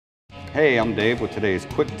Hey, I'm Dave with today's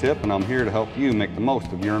quick tip, and I'm here to help you make the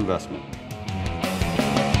most of your investment.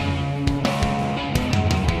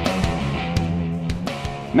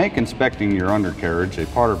 Make inspecting your undercarriage a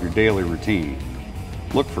part of your daily routine.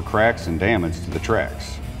 Look for cracks and damage to the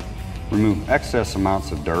tracks. Remove excess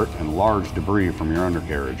amounts of dirt and large debris from your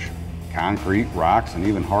undercarriage. Concrete, rocks, and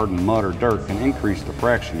even hardened mud or dirt can increase the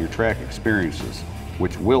friction your track experiences,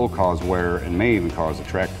 which will cause wear and may even cause the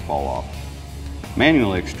track to fall off.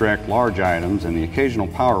 Manually extract large items, and the occasional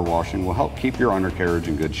power washing will help keep your undercarriage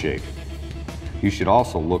in good shape. You should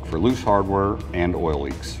also look for loose hardware and oil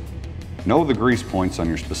leaks. Know the grease points on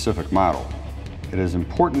your specific model. It is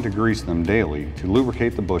important to grease them daily to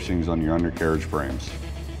lubricate the bushings on your undercarriage frames.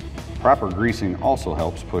 Proper greasing also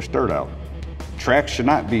helps push dirt out. Tracks should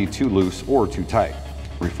not be too loose or too tight.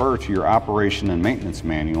 Refer to your operation and maintenance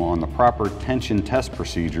manual on the proper tension test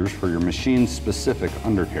procedures for your machine's specific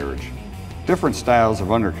undercarriage. Different styles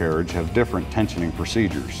of undercarriage have different tensioning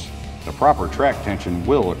procedures. The proper track tension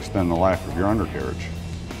will extend the life of your undercarriage.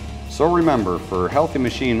 So remember, for healthy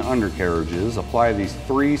machine undercarriages, apply these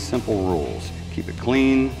 3 simple rules. Keep it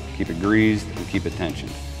clean, keep it greased, and keep it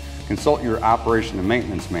tensioned. Consult your operation and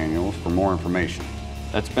maintenance manuals for more information.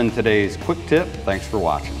 That's been today's quick tip. Thanks for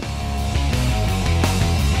watching.